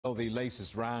Well, the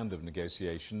latest round of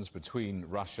negotiations between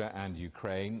Russia and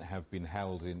Ukraine have been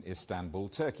held in Istanbul.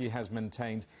 Turkey has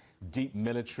maintained deep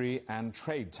military and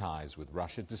trade ties with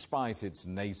Russia despite its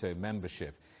NATO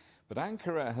membership. But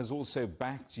Ankara has also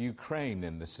backed Ukraine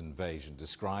in this invasion,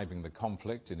 describing the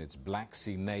conflict in its Black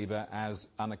Sea neighbour as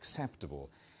unacceptable.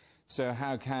 So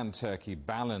how can Turkey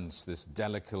balance this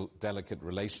delicate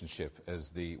relationship as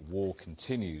the war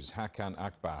continues? Hakan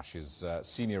Akbas is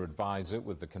senior advisor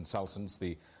with the consultants,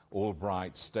 the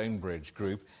Albright Stonebridge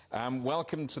group.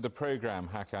 Welcome to the programme,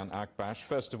 Hakan Akbas.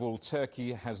 First of all,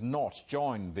 Turkey has not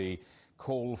joined the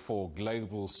call for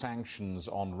global sanctions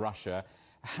on Russia.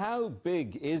 How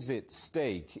big is its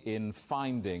stake in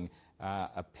finding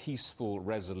a peaceful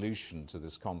resolution to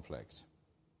this conflict?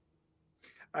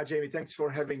 Jamie, thanks for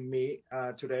having me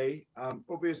today.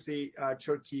 Obviously,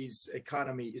 Turkey's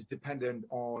economy is dependent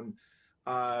on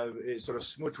sort of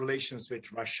smooth relations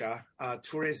with Russia.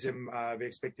 Tourism, we're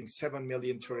expecting 7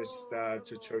 million tourists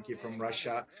to Turkey from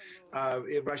Russia.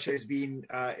 Russia has been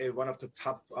one of the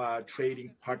top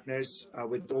trading partners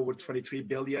with over 23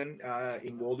 billion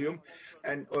in volume.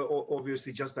 And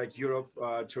obviously, just like Europe,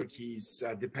 Turkey is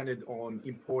dependent on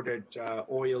imported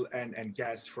oil and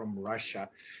gas from Russia.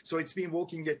 So it's been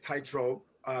walking a tightrope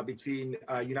between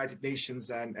United Nations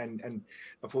and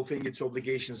fulfilling its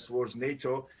obligations towards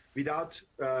NATO without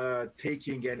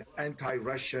taking an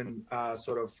anti-Russian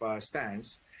sort of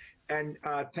stance. And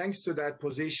thanks to that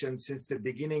position, since the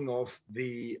beginning of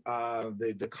the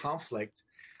conflict,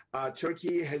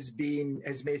 Turkey has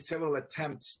made several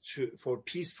attempts for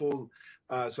peaceful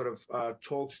sort of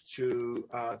talks to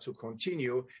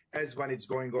continue as when it's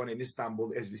going on in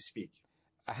Istanbul as we speak.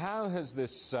 How has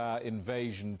this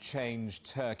invasion changed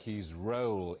Turkey's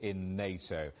role in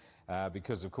NATO?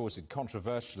 Because, of course, it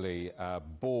controversially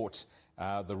bought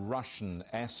the Russian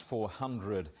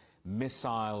S-400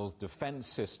 missile defense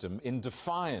system in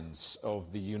defiance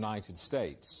of the United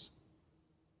States.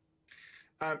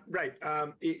 Right.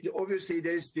 Obviously,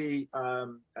 there's the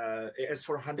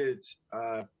S-400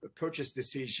 purchase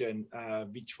decision,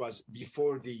 which was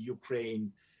before the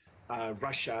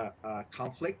Ukraine-Russia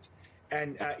conflict.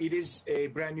 And it is a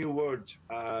brand new word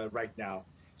right now.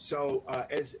 So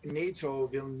as NATO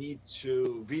will need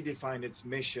to redefine its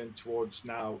mission towards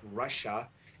now Russia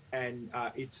and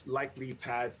its likely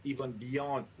path even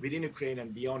beyond, within Ukraine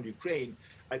and beyond Ukraine,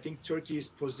 I think Turkey's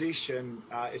position,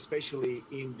 especially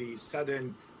in the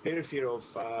southern periphery of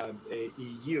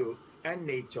EU and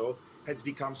NATO, has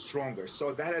become stronger.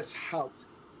 So that has helped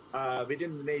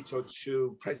within NATO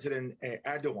to President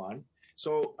Erdogan.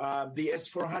 So the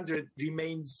S-400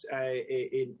 remains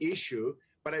an issue,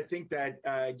 but I think that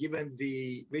given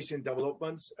the recent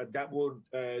developments, that would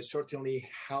certainly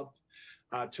help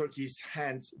Turkey's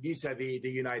hands vis-a-vis the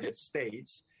United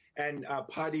States. And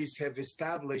parties have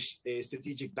established a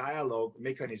strategic dialogue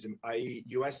mechanism, i.e.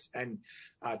 U.S. and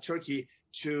Turkey,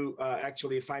 to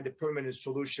actually find a permanent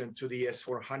solution to the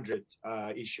S-400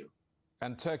 issue.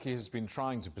 And Turkey has been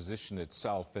trying to position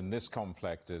itself in this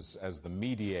conflict as the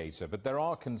mediator, but there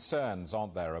are concerns,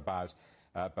 aren't there, about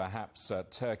perhaps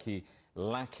Turkey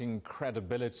lacking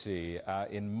credibility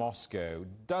in Moscow.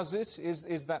 Does it?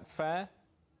 Is that fair?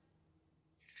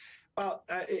 Well,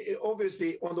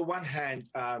 obviously, on the one hand,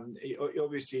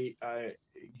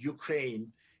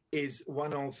 Ukraine is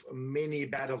one of many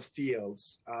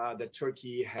battlefields that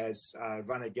Turkey has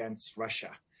run against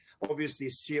Russia. Obviously,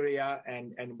 Syria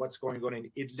and what's going on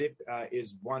in Idlib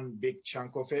is one big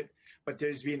chunk of it. But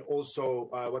there's been also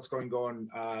what's going on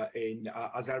in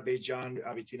Azerbaijan,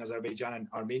 between Azerbaijan and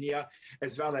Armenia,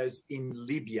 as well as in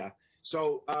Libya.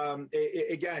 So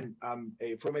again,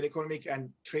 from an economic and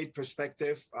trade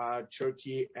perspective,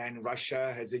 Turkey and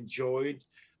Russia has enjoyed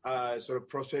sort of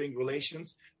prospering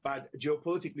relations. But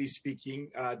geopolitically speaking,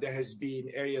 there has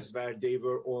been areas where they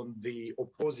were on the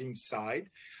opposing side.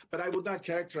 But I would not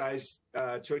characterize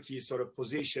Turkey's sort of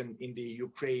position in the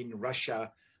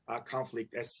Ukraine-Russia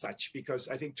conflict as such, because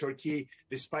I think Turkey,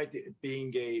 despite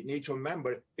being a NATO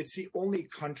member, it's the only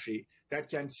country that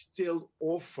can still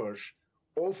offer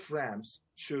off-ramps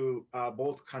to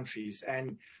both countries.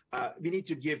 And we need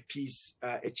to give peace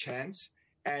a chance.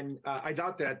 And I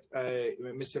doubt that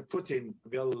Mr. Putin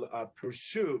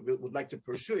would like to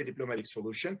pursue a diplomatic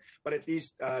solution, but at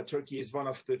least Turkey is one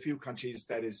of the few countries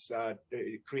that is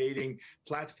creating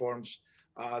platforms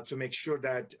to make sure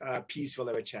that peace will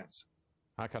have a chance.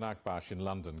 Hakan Akbas in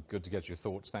London, good to get your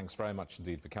thoughts. Thanks very much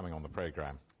indeed for coming on the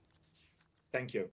programme. Thank you.